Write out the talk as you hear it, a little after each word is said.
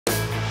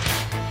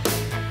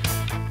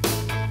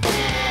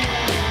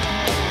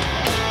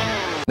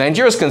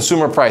Nigeria's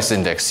Consumer Price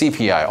Index,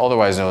 CPI,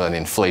 otherwise known as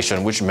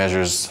inflation, which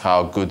measures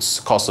how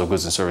cost of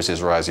goods and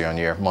services rise year on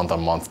year, month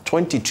on month,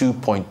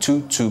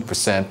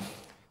 22.22%,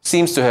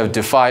 seems to have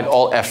defied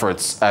all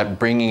efforts at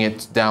bringing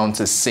it down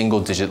to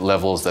single-digit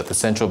levels that the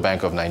Central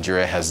Bank of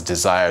Nigeria has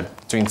desired,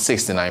 between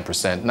 6 to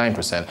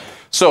 9%.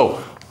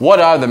 So what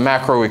are the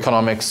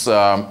macroeconomics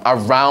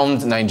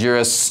around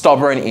Nigeria's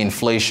stubborn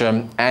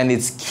inflation and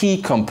its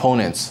key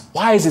components?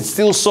 Why is it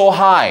still so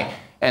high?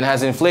 And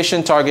has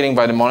inflation targeting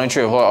by the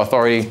Monetary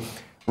Authority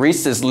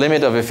reached its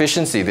limit of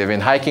efficiency? They've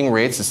been hiking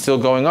rates. It's still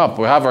going up.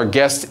 We have our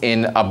guest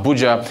in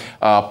Abuja,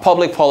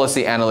 public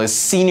policy analyst,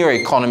 senior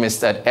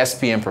economist at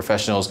SPM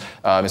Professionals,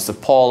 Mr.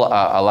 Paul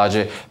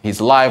Alaje.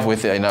 He's live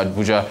in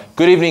Abuja.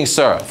 Good evening,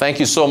 sir. Thank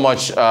you so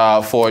much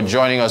for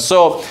joining us.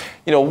 So,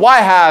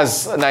 why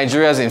has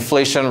Nigeria's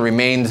inflation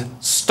remained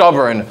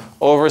stubborn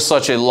over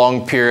such a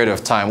long period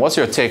of time? What's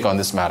your take on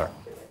this matter?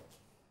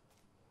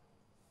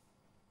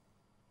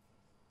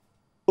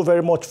 Thank you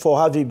very much for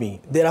having me.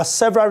 There are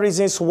several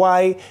reasons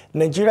why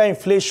Nigeria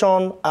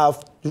inflation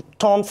have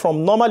turned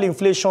from normal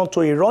inflation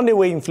to a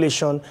runaway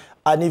inflation,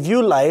 and if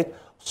you like,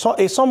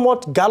 a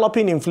somewhat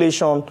galloping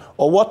inflation,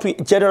 or what we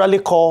generally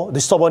call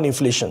the stubborn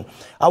inflation.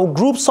 I will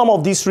group some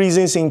of these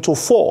reasons into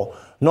four.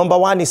 Number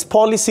one is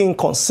policy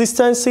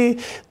inconsistency.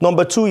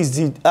 Number two is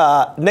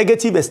the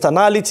negative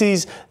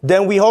externalities.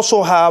 Then we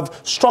also have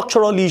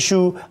structural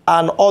issue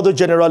and other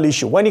general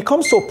issue. When it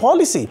comes to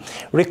policy,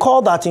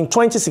 recall that in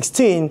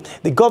 2016,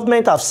 the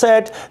government have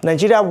said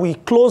Nigeria will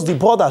close the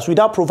borders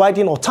without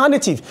providing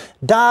alternative.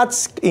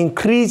 That's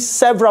increased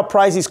several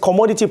prices,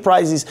 commodity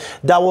prices.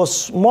 That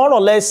was more or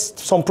less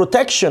some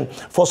protection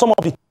for some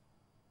of the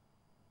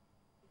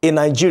in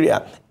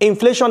Nigeria.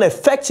 Inflation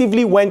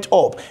effectively went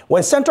up.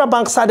 When central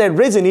banks started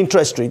raising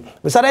interest rate,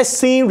 we started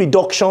seeing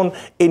reduction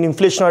in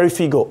inflationary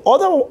figure.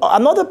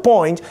 Another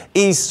point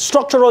is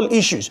structural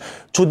issues.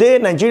 Today,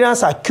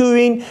 Nigerians are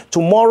queuing.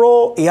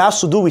 Tomorrow, it has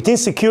to do with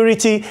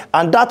insecurity.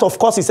 And that, of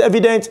course, is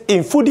evident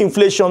in food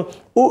inflation,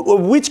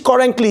 which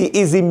currently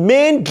is the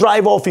main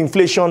driver of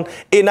inflation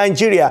in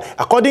Nigeria.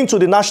 According to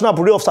the National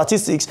Bureau of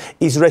Statistics,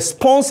 is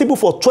responsible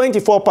for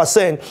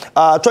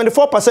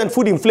 24%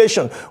 food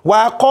inflation,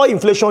 while core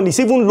inflation is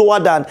even lower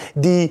than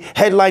the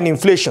headline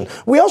inflation.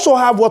 We also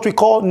have what we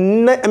call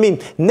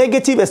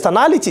negative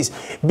externalities.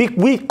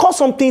 We call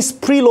something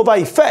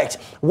spillover effect.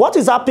 What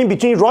is happening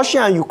between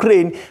Russia and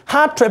Ukraine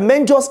had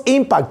tremendous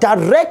impact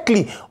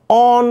directly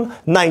on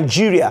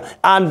Nigeria,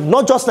 and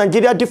not just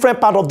Nigeria,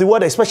 different part of the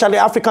world, especially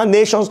African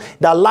nations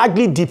that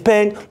largely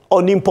depend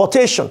on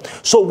importation.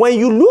 So when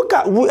you look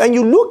at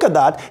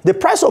that, the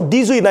price of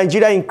diesel in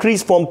Nigeria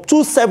increased from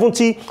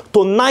 270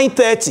 to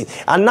 930,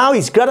 and now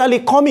it's gradually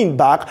coming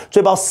back to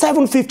about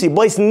 750,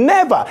 but it's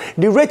never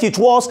the rate it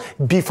was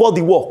before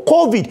the war.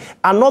 COVID,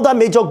 another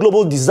major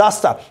global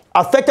disaster,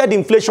 affected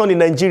inflation in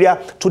Nigeria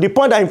to the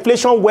point that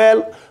inflation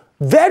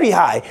very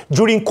high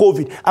during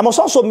COVID. I must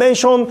also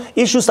mention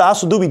issues that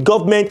has to do with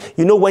government.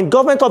 When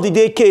government of the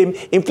day came,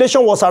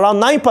 inflation was around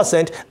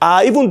 9%,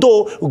 even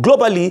though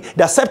globally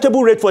the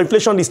acceptable rate for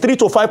inflation is 3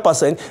 to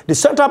 5%. The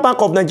Central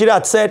Bank of Nigeria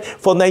had said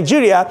for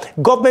Nigeria,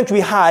 government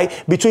will high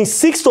between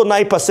 6 to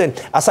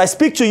 9%. As I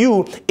speak to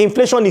you,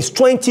 inflation is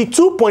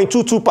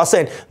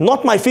 22.22%.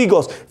 Not my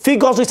figures.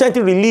 Figures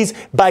recently released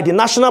by the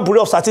National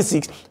Bureau of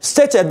Statistics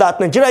stated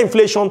that Nigeria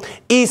inflation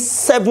is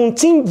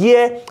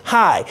 17-year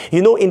high.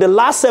 In the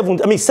last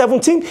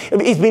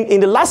it's been in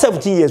the last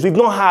 17 years, we've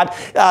not had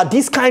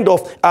this kind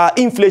of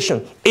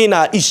inflation in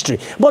our history.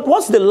 But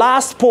what's the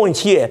last point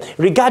here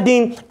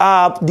regarding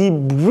the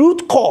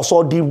root cause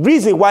or the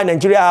reason why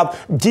Nigeria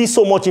have this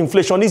so much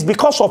inflation is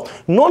because of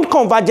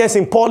non-convergence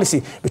in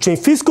policy between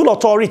fiscal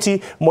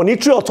authority,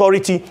 monetary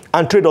authority,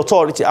 and trade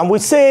authority. And we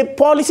say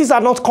policies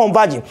are not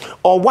converging.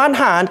 On one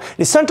hand,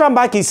 the central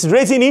bank is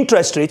raising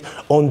interest rate.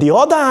 On the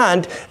other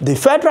hand, the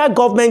federal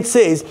government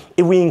says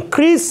it will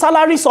increase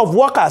salaries of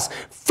workers.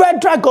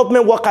 Federal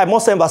government work, I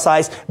must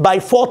emphasize, by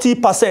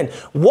 40%.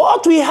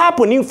 What will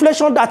happen?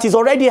 Inflation that is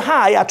already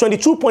high at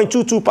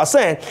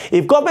 22.22%.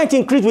 If government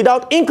increase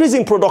without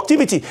increasing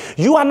productivity,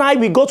 you and I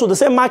will go to the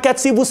same market,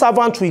 civil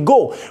servants will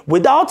go.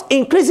 Without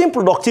increasing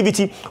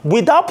productivity,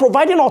 without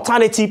providing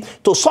alternative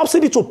to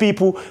subsidy to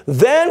people,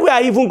 then we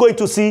are even going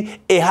to see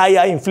a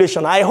higher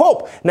inflation. I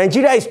hope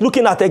Nigeria is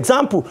looking at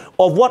example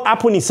of what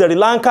happened in Sri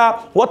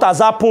Lanka, what has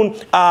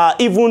happened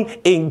even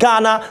in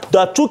Ghana,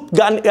 that took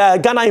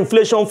Ghana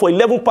inflation for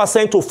 11%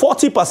 to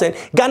 40%.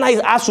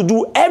 Ghana has to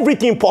do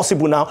everything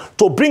possible now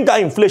to bring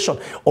that inflation.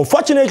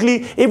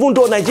 Unfortunately, even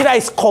though Nigeria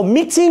is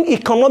committing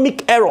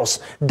economic errors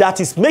that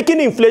is making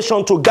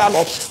inflation to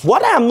gallop,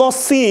 what I am not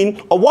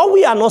seeing, or what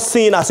we are not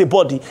seeing as a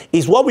body,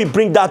 is what we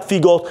bring that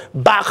figure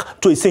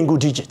back to a single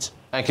digit.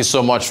 Thank you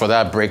so much for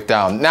that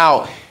breakdown.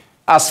 Now,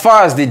 as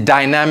far as the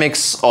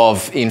dynamics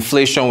of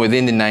inflation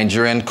within the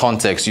Nigerian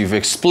context, you've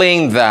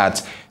explained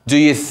that. Do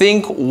you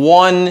think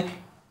one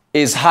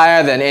is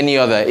higher than any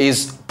other?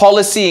 Is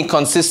policy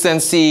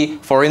inconsistency,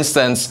 for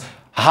instance,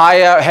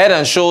 higher, head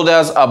and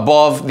shoulders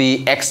above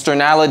the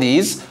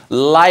externalities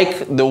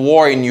like the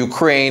war in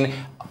Ukraine,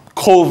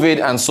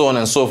 COVID and so on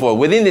and so forth.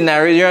 Within the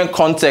Nigerian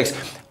context,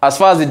 as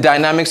far as the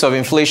dynamics of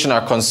inflation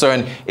are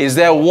concerned, is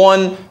there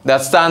one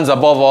that stands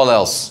above all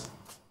else?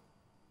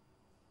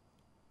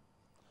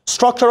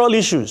 Structural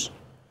issues.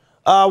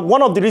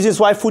 One of the reasons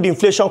why food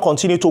inflation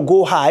continues to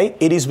go high,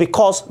 it is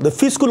because the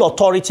fiscal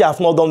authority have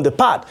not done the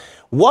part.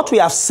 What we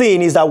have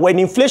seen is that when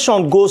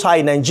inflation goes high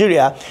in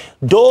Nigeria,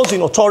 those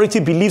in authority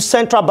believe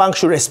central bank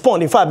should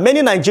respond. In fact,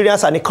 many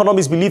Nigerians and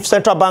economists believe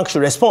central bank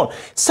should respond.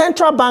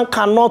 Central bank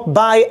cannot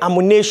buy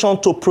ammunition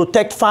to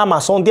protect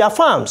farmers on their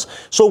farms.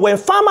 So when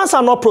farmers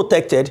are not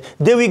protected,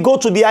 they will go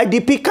to the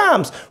IDP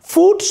camps.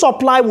 Food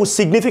supply will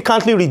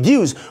significantly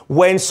reduce.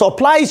 When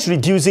supply is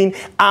reducing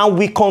and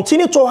we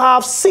continue to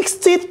have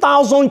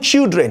 60,000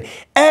 children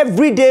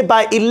every day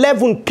by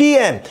 11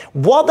 p.m.,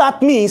 what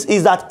that means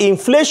is that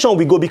inflation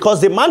will go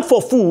because demand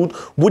for food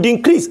would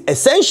increase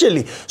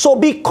essentially. So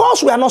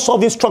because we are not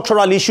solving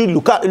structural issues,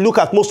 look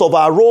at most of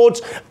our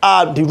roads.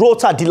 The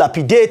roads are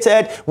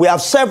dilapidated. We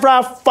have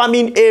several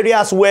farming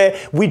areas where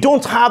we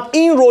don't have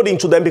inroad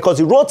into them because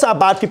the roads are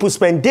bad. People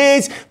spend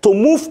days to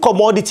move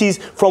commodities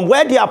from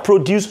where they are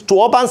produced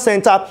to urban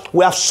center.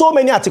 We have so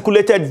many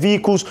articulated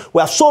vehicles. We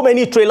have so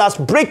many trailers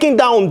breaking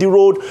down the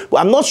road.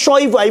 I'm not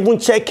sure if we're even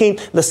checking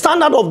the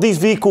standard of this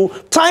vehicle,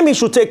 time it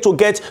should take to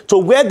get to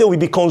where they will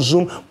be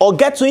consumed or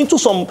get into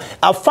some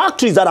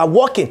factories that are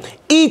working.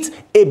 It's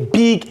a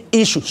big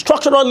issue,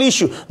 structural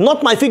issue.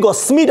 Not my figure,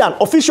 Smidan,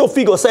 official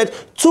figure said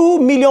 2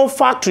 million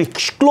factories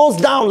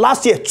closed down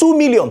last year, 2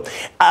 million.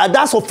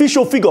 That's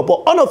official figure,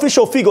 but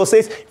unofficial figure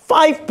says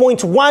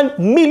 5.1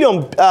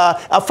 million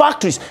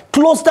factories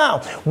closed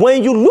down.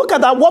 When you look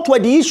at that, what were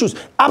the issues?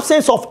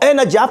 Absence of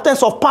energy,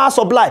 absence of power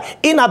supply,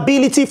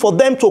 inability for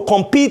them to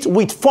compete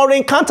with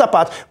foreign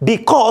counterparts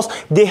because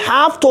they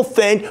have to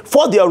fend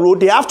for their road,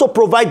 they have to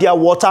provide their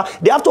water,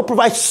 they have to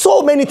provide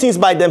so many things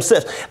by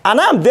themselves. And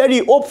I'm very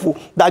hopeful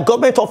that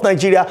government of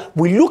Nigeria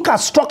will look at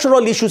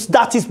structural issues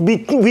that is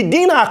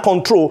within our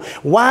control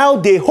while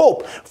they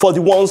hope for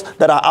the ones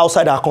that are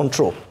outside our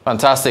control.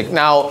 Fantastic.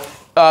 Now,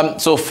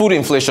 so food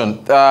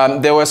inflation,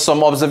 there were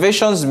some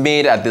observations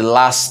made at the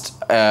last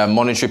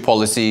Monetary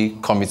Policy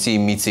Committee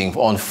meeting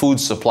on food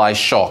supply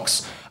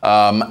shocks.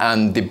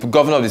 And the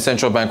governor of the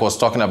central bank was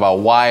talking about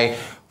why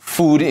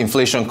food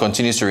inflation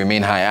continues to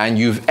remain high, and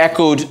you've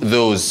echoed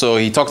those. So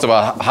he talked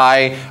about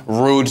high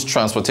road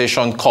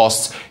transportation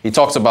costs. He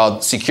talked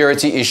about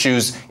security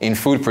issues in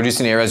food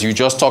producing areas. You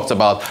just talked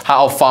about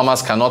how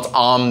farmers cannot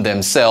arm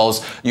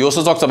themselves. You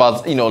also talked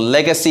about,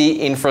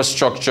 legacy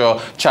infrastructure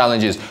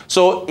challenges.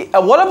 So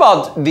what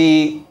about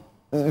the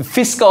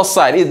fiscal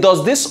side?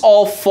 Does this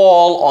all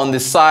fall on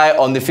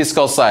the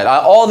fiscal side?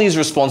 Are all these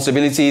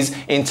responsibilities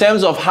in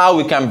terms of how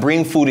we can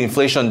bring food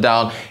inflation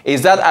down,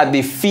 is that at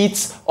the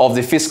feet of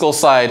the fiscal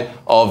side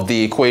of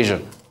the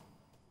equation?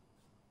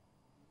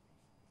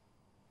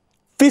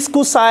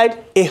 Fiscal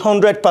side,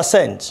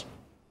 100%.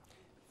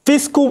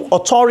 Fiscal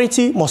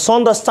authority must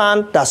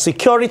understand that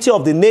security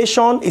of the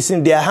nation is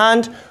in their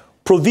hand.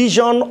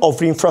 Provision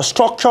of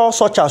infrastructure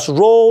such as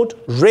road,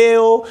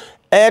 rail,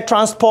 air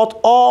transport,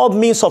 all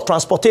means of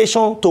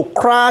transportation to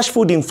crash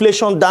food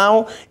inflation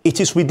down. It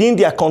is within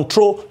their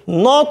control,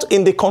 not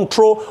in the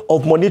control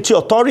of monetary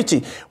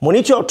authority.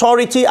 Monetary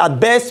authority, at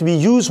best, we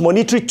use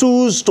monetary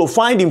tools to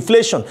find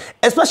inflation,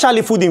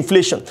 especially food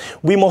inflation.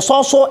 We must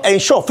also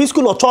ensure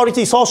fiscal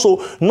authority is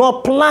also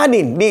not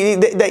planning.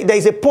 There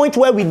is a point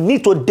where we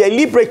need to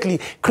deliberately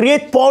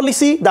create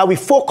policy that we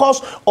focus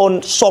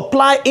on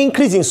supply,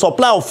 increase in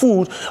supply of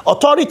food.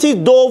 Authority,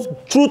 though,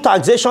 through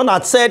taxation,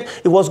 had said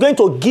it was going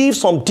to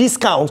give some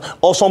discount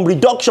or some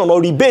reduction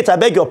or rebate, I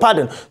beg your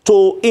pardon,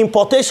 to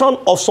importation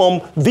of some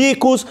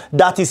vehicles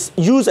that is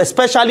used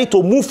especially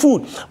to move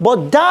food.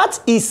 But that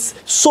is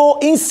so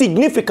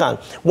insignificant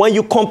when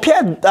you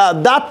compare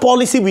that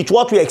policy with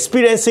what we're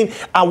experiencing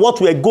and what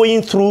we're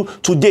going through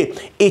today.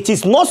 It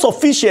is not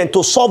sufficient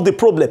to solve the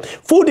problem.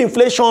 Food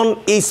inflation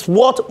is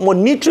what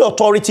monetary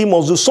authority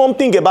must do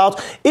something about.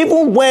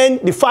 Even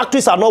when the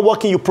factories are not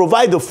working, you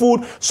provide the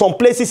food. Some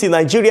places in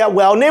Nigeria,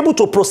 we are unable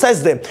to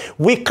process them.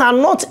 We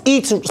cannot eat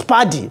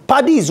paddy.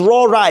 Paddy is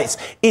raw rice.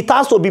 It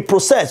has to be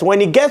processed.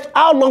 When it gets,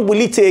 how long will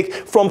it take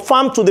from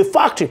farm to the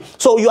factory?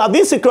 So you have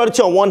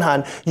insecurity on one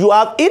hand, you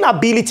have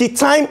inability,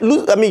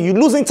 you're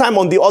losing time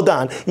on the other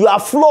hand. You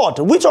have flood,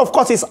 which of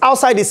course is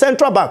outside the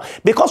central bank.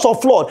 Because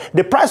of flood,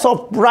 the price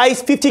of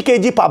rice, 50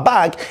 kg per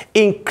bag,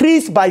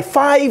 increased by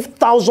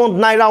 5,000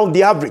 naira on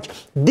the average.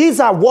 These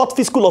are what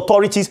fiscal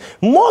authorities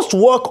must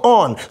work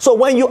on. So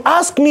when you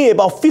ask me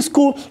about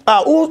fiscal,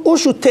 who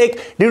should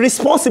take the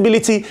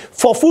responsibility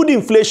for food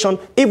inflation,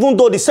 even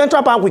though the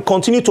central bank will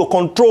continue to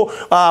control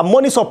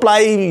money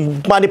supply,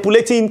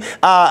 manipulating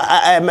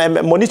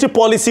monetary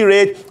policy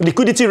rate,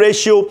 liquidity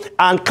ratio,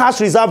 and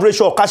cash reserve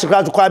ratio or cash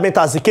requirement,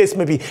 as the case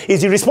may be,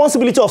 is the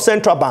responsibility of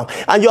central bank.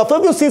 And you have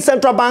even seen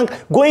central bank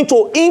going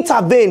to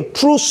intervene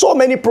through so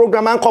many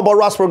programs, and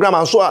Borrowers program,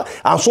 and so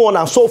on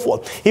and so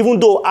forth. Even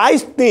though I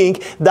think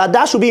think that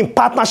that should be in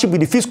partnership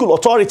with the fiscal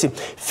authority.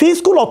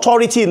 Fiscal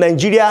authority in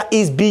Nigeria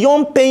is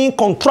beyond paying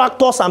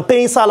contractors and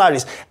paying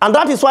salaries. And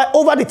that is why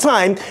over the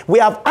time, we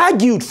have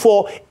argued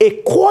for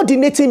a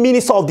coordinating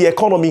minister of the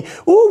economy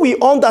who we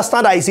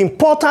understand that it's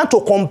important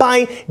to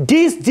combine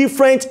these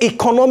different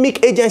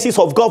economic agencies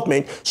of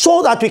government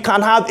so that we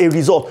can have a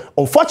result.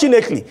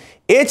 Unfortunately,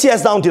 8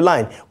 years down the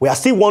line, we are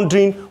still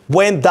wondering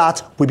when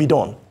that will be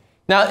done.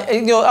 Now,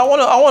 I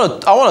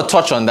want to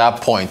touch on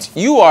that point.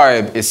 You are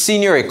a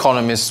senior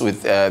economist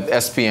with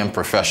SPM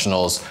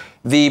professionals.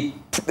 The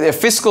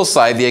fiscal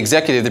side, the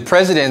executive, the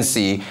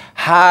presidency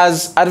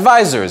has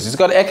advisors. It's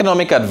got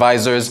economic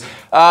advisors.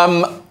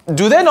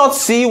 Do they not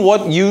see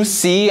what you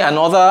see and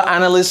other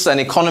analysts and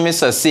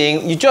economists are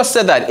seeing? You just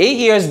said that 8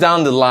 years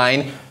down the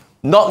line,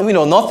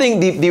 nothing,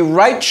 the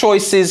right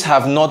choices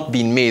have not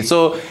been made.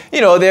 So,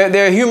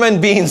 they're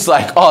human beings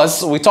like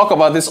us. We talk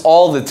about this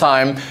all the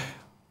time.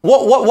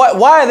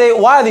 Why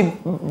are the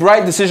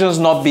right decisions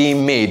not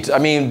being made? I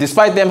mean,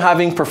 despite them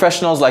having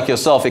professionals like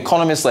yourself,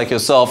 economists like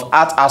yourself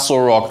at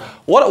Aso Rock,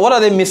 what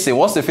are they missing?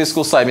 What's the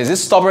fiscal side? Is it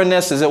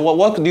stubbornness? Is it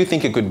what do you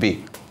think it could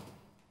be?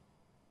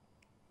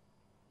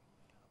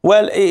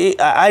 Well,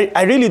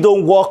 I really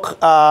don't work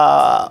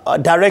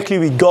directly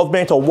with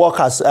government or work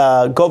as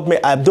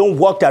government. I don't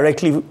work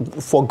directly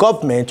for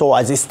government or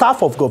as a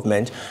staff of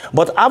government,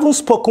 but I've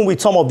spoken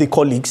with some of the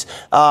colleagues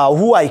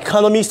who are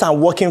economists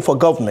and working for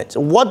government.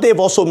 What they've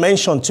also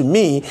mentioned to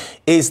me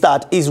is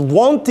that it's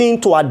one thing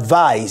to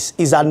advise,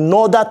 is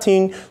another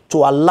thing to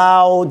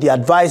allow the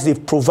advice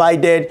they've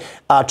provided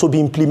to be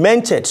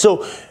implemented.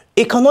 So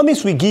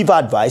economists will give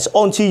advice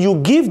until you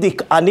give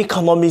an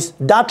economist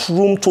that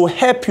room to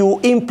help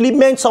you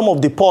implement some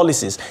of the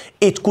policies.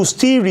 It could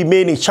still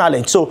remain a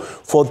challenge. So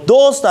for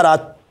those that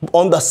are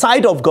on the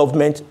side of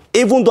government,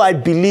 even though I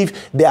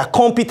believe they are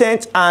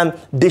competent and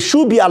they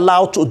should be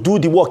allowed to do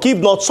the work. If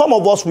not, some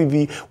of us will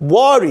be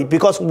worried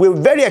because we're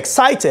very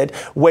excited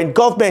when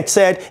government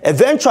said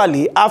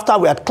eventually, after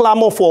we had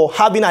clamored for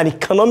having an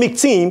economic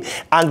team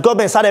and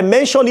government started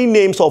mentioning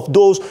names of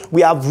those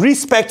we have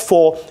respect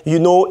for,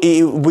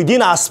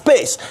 within our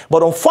space.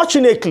 But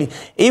unfortunately,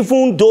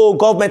 even though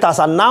government has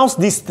announced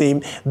this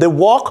theme, the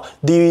work,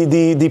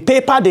 the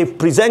paper they've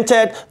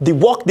presented, the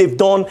work they've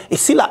done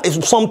is still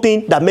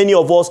something that many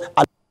of us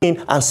are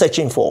and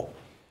searching for.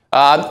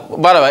 By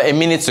the way, a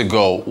minute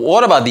ago,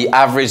 what about the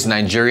average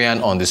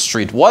Nigerian on the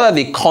street? What are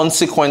the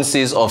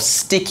consequences of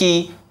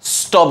sticky,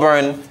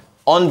 stubborn,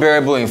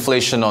 unbearable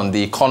inflation on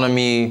the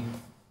economy,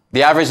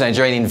 the average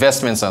Nigerian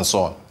investments and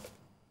so on?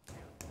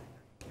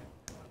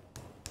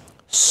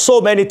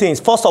 So many things.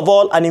 First of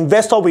all, an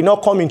investor will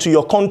not come into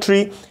your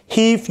country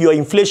if your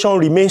inflation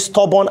remains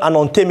stubborn and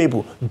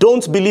untamable.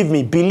 Don't believe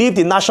me. Believe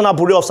the National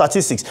Bureau of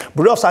Statistics.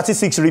 Bureau of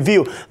Statistics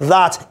reveal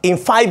that in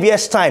 5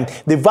 years' time,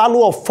 the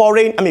value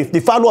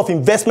of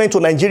investment to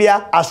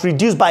Nigeria has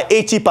reduced by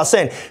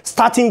 80%,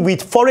 starting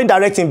with foreign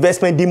direct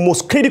investment, the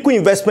most critical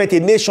investment a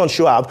nation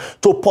should have,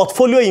 to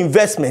portfolio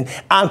investment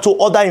and to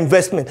other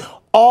investment.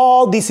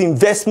 All this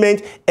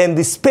investment in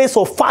the space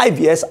of 5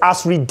 years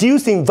has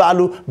reduced in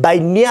value by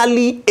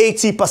nearly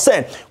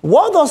 80%.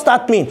 What does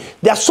that mean?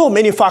 There are so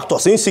many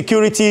factors,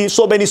 insecurity,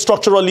 so many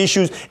structural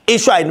issues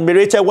I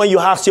enumerated when you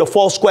ask your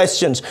first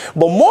questions.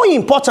 But more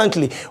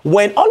importantly,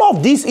 when all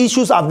of these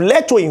issues have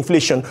led to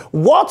inflation,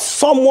 what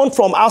someone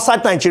from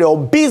outside Nigeria or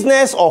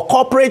business or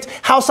corporate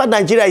outside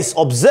Nigeria is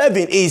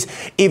observing is,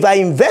 if I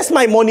invest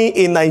my money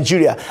in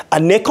Nigeria,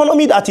 an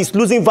economy that is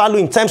losing value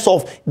in terms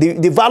of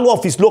the value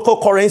of its local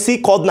currency,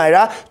 called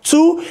Naira.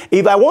 2,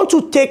 if I want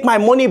to take my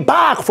money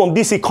back from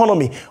this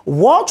economy,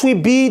 what will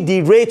be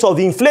the rate of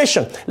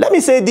inflation? Let me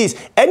say this.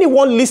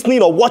 Anyone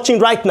listening or watching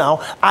right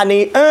now and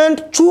he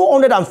earned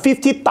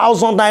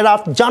 250,000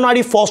 Naira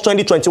January 1st,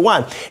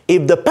 2021.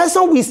 If the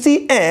person will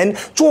see earn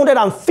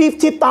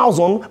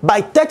 250,000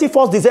 by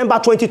 31st December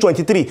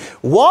 2023,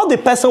 what the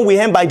person will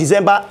earn by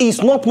December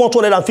is not more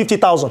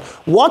 250,000.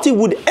 What he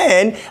would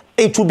earn,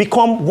 it will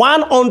become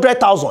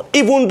 100,000,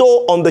 even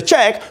though on the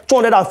check,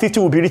 250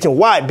 will be written.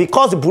 Why?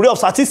 Because the Bureau of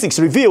Statistics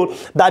revealed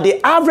that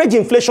the average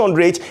inflation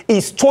rate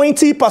is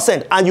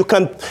 20%. And you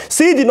can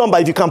see the number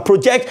if you can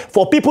project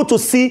for people to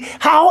see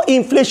how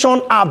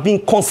inflation have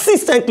been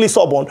consistently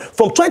stubborn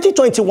from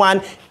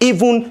 2021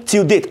 even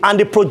till date. And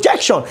the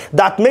projection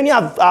that many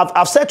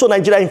have said to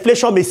Nigeria,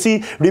 inflation may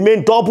see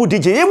remain double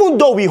digit, even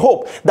though we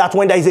hope that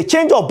when there is a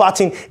change of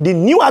baton, the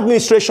new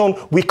administration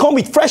will come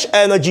with fresh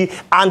energy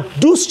and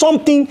do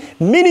something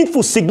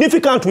meaningful,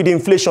 significant with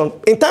inflation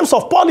in terms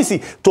of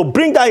policy to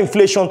bring down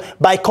inflation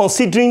by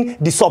considering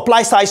the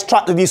supply side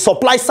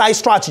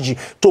strategy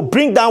to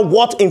bring down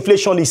what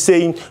inflation is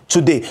saying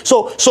today.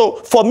 So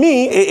for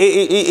me,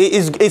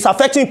 it's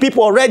affecting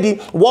people already.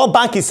 World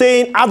Bank is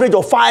saying average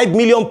of 5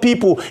 million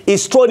people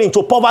is thrown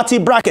into poverty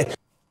bracket.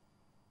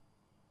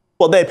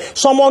 for them.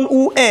 Someone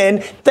who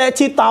earned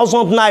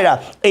 30,000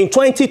 naira in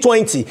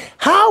 2020.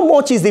 How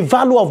much is the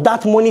value of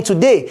that money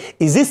today?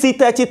 Is this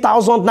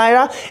 30,000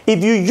 naira?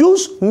 If you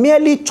use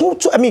merely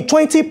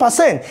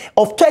 20%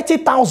 of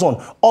 30,000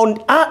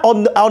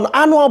 on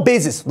annual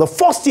basis, the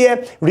first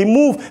year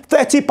remove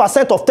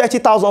 30% of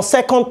 30,000,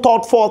 second,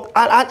 third, fourth,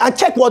 and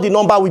check what the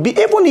number will be.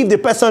 Even if the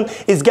person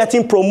is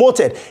getting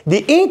promoted,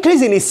 the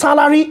increase in his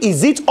salary,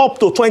 is it up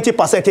to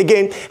 20%?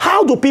 Again,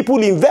 how do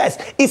people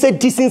invest? It's a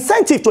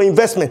disincentive to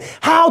investment.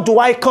 How do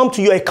I come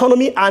to your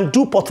economy and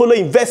do portfolio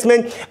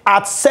investment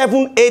at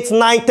 7, 8,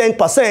 9,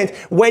 10%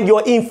 when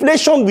your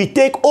inflation will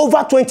take over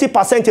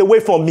 20% away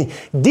from me?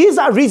 These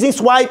are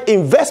reasons why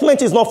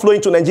investment is not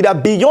flowing to Nigeria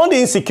beyond the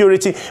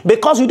insecurity,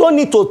 because you don't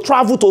need to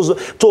travel to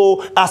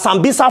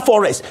Sambisa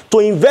Forest to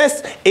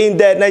invest in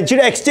the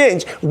Nigeria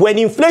exchange. When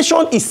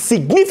inflation is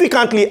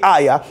significantly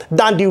higher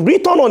than the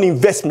return on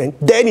investment,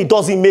 then it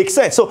doesn't make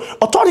sense. So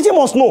authority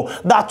must know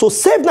that to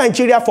save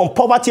Nigeria from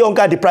poverty,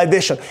 hunger,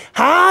 deprivation,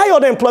 high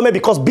unemployment,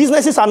 because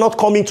businesses are not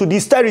coming to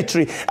this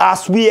territory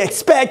as we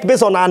expect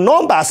based on our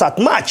numbers at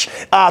March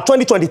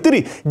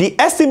 2023. The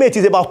estimate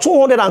is about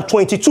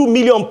 222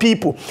 million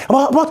people.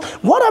 But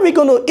what are we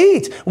going to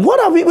eat?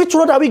 Which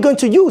road are we going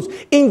to use?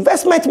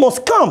 Investment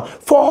must come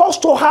for us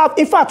to have,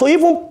 in fact, to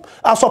even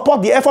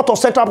support the effort of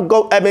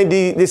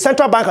the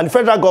central bank and the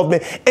federal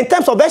government in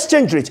terms of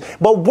exchange rate.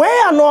 But we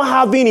are not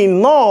having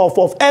enough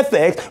of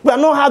FX, we are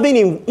not having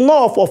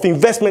enough of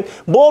investment,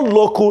 both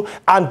local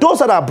and those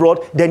that are abroad,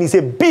 then it's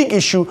a big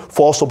issue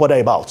for us to bother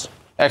about.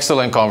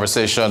 Excellent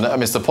conversation.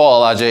 Mr.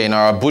 Paul Alaje in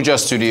our Abuja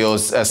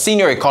studios,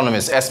 senior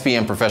economist,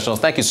 SPM professional.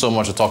 Thank you so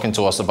much for talking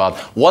to us about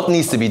what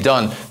needs to be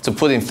done to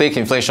put fake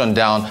inflation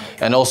down,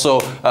 and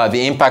also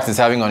the impact it's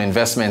having on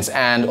investments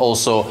and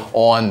also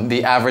on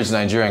the average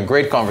Nigerian.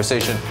 Great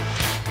conversation.